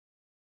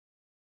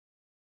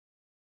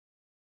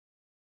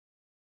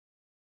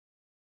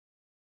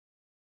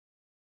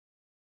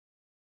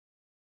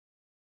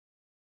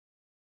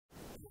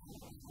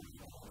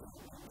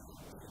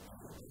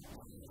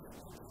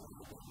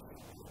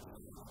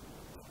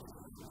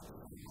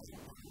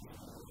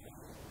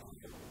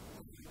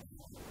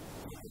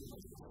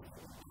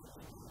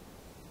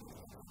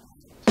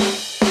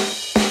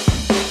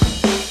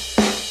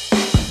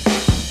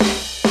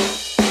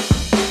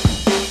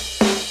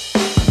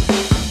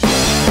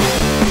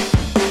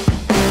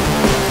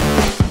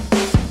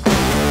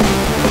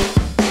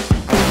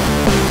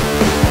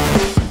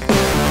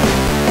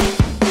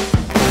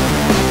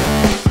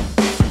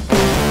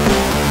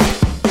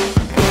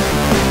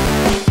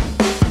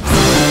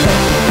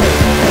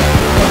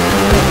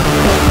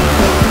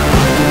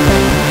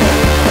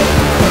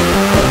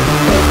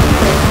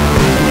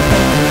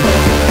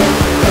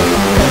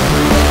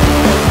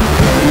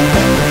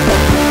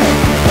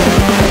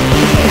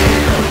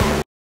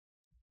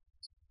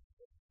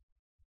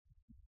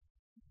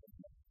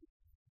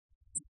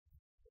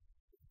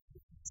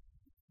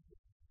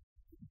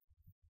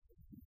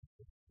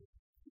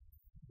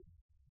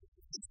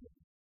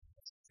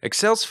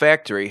Excel's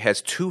factory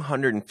has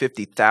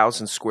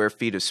 250,000 square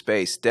feet of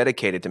space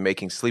dedicated to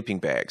making sleeping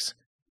bags.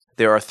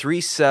 There are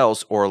 3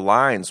 cells or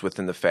lines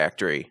within the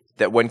factory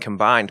that, when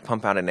combined,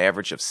 pump out an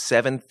average of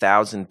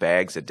 7,000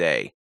 bags a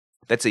day.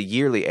 That's a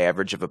yearly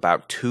average of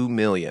about 2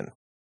 million.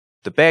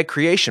 The bag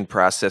creation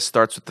process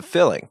starts with the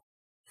filling.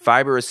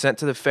 Fiber is sent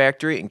to the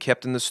factory and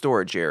kept in the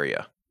storage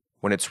area.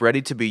 When it's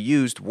ready to be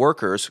used,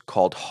 workers,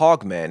 called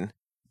hogmen,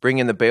 bring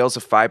in the bales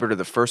of fiber to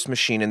the first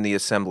machine in the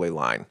assembly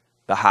line,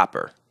 the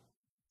hopper.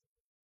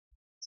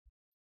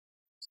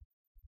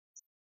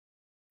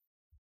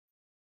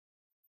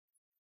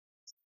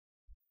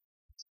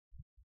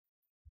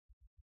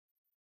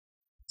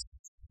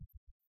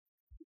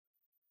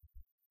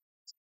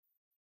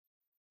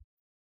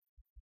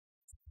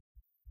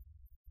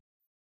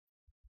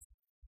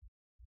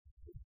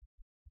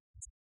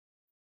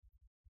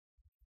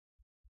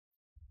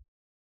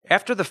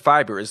 After the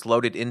fiber is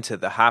loaded into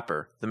the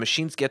hopper, the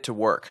machines get to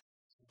work,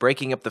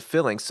 breaking up the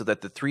filling so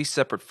that the 3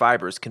 separate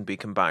fibers can be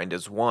combined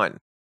as one.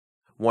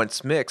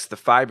 Once mixed, the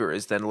fiber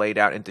is then laid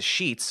out into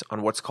sheets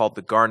on what's called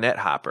the garnet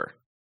hopper.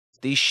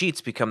 These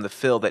sheets become the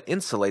fill that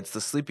insulates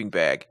the sleeping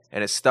bag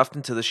and is stuffed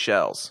into the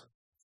shells.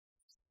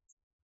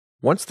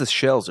 Once the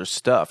shells are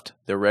stuffed,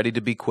 they're ready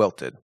to be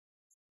quilted.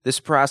 This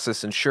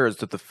process ensures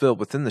that the fill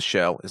within the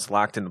shell is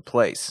locked into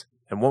place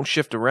and won't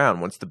shift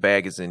around once the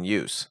bag is in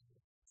use.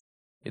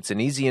 It's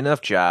an easy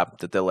enough job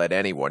that they'll let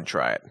anyone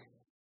try it.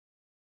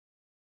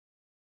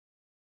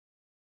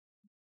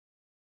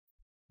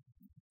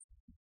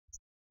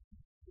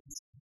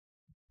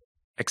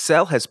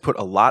 Exxel has put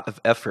a lot of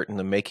effort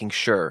into making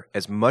sure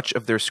as much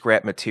of their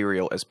scrap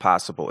material as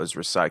possible is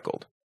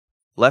recycled.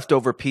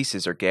 Leftover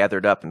pieces are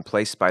gathered up and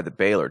placed by the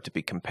baler to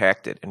be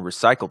compacted and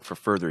recycled for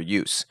further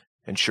use,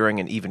 ensuring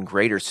an even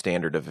greater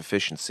standard of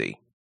efficiency.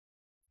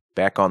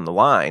 Back on the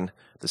line,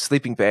 the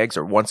sleeping bags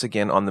are once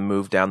again on the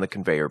move down the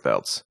conveyor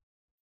belts.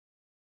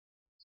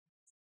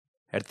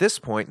 At this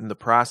point in the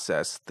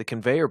process, the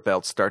conveyor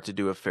belts start to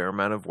do a fair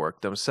amount of work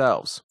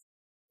themselves.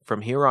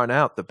 From here on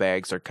out, the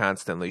bags are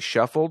constantly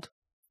shuffled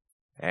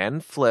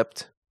and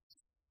flipped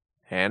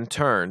and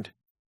turned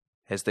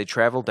as they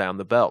travel down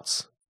the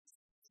belts.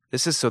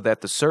 This is so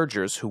that the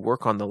sergers who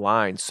work on the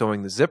line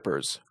sewing the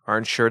zippers are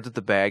ensured that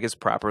the bag is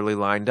properly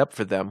lined up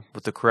for them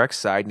with the correct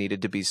side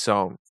needed to be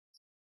sewn.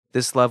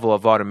 This level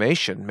of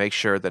automation makes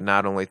sure that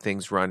not only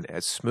things run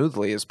as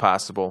smoothly as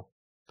possible,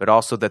 but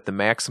also that the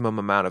maximum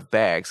amount of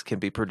bags can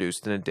be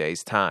produced in a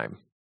day's time.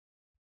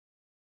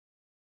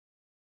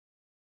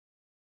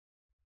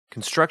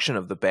 Construction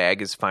of the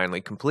bag is finally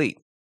complete,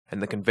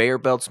 and the conveyor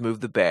belts move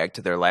the bag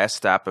to their last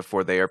stop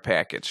before they are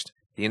packaged,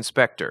 the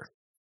inspector.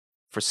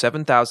 For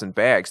 7,000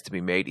 bags to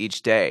be made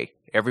each day,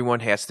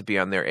 everyone has to be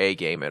on their A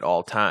game at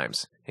all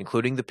times,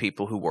 including the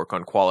people who work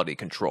on quality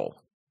control.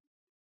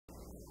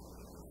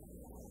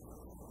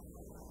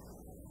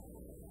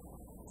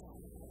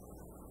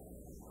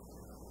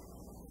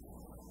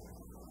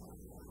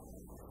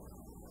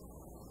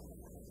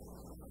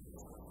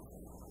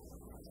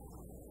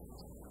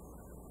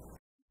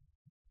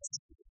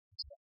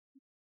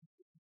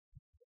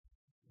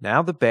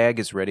 Now the bag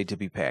is ready to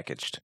be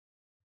packaged.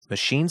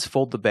 Machines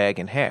fold the bag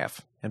in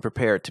half and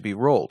prepare it to be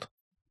rolled.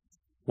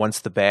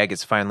 Once the bag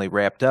is finally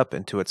wrapped up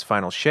into its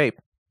final shape,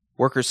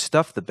 workers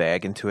stuff the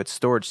bag into its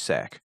storage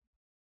sack.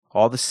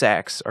 All the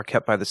sacks are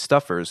kept by the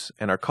stuffers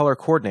and are color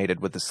coordinated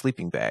with the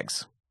sleeping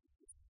bags.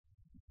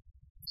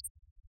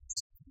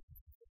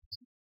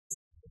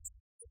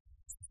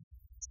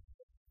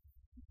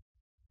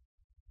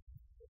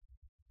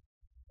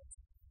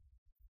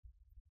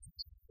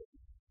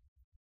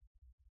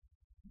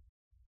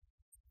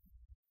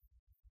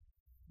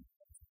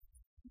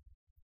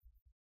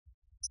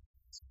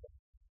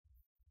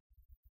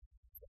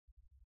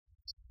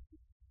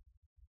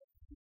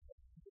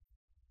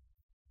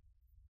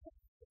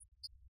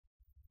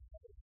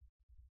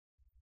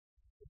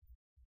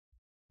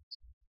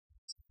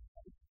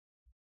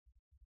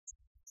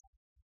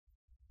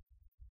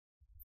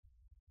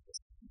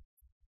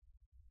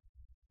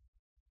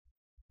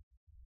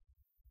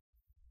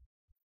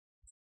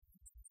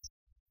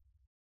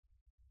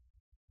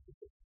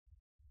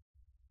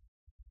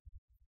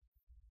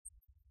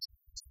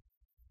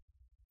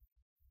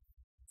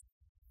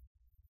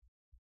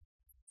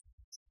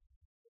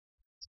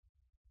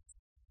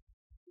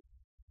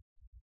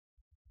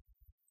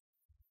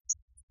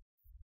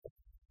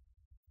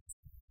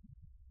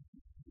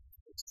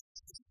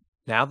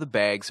 Now the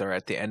bags are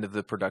at the end of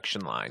the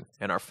production line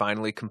and are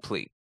finally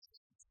complete.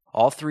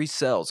 All 3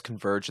 cells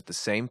converge at the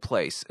same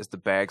place as the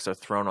bags are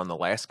thrown on the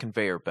last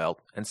conveyor belt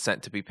and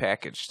sent to be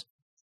packaged.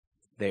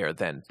 They are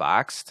then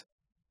boxed,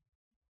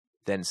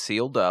 then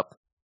sealed up,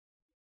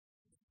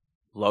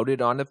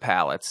 loaded onto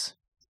pallets,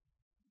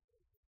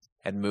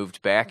 and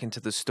moved back into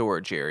the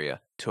storage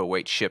area to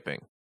await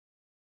shipping.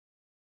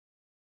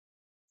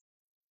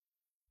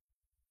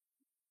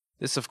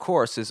 This, of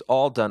course, is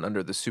all done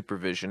under the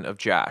supervision of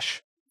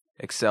Josh,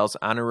 Excel's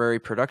honorary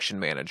production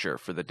manager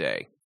for the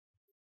day.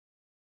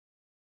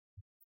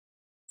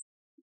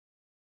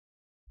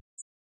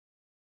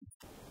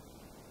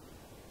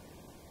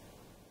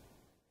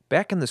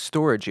 Back in the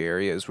storage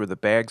area is where the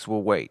bags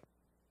will wait,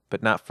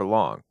 but not for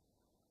long.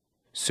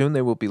 Soon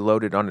they will be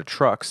loaded onto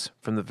trucks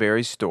from the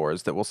very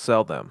stores that will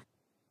sell them.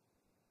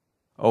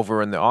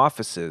 Over in the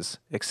offices,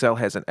 Exxel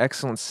has an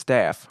excellent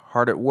staff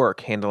hard at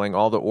work handling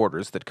all the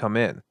orders that come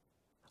in,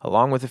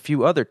 along with a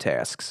few other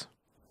tasks.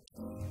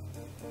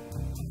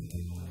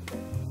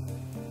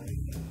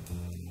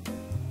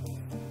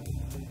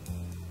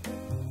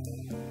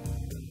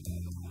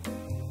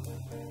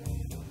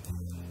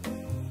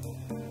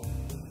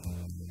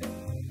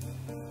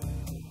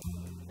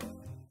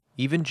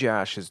 Even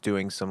Josh is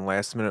doing some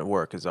last-minute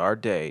work as our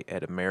day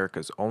at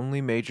America's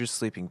only major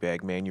sleeping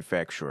bag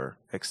manufacturer,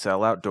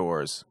 Exxel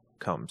Outdoors,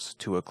 comes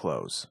to a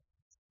close.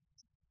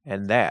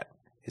 And that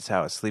is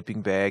how a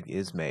sleeping bag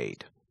is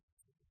made.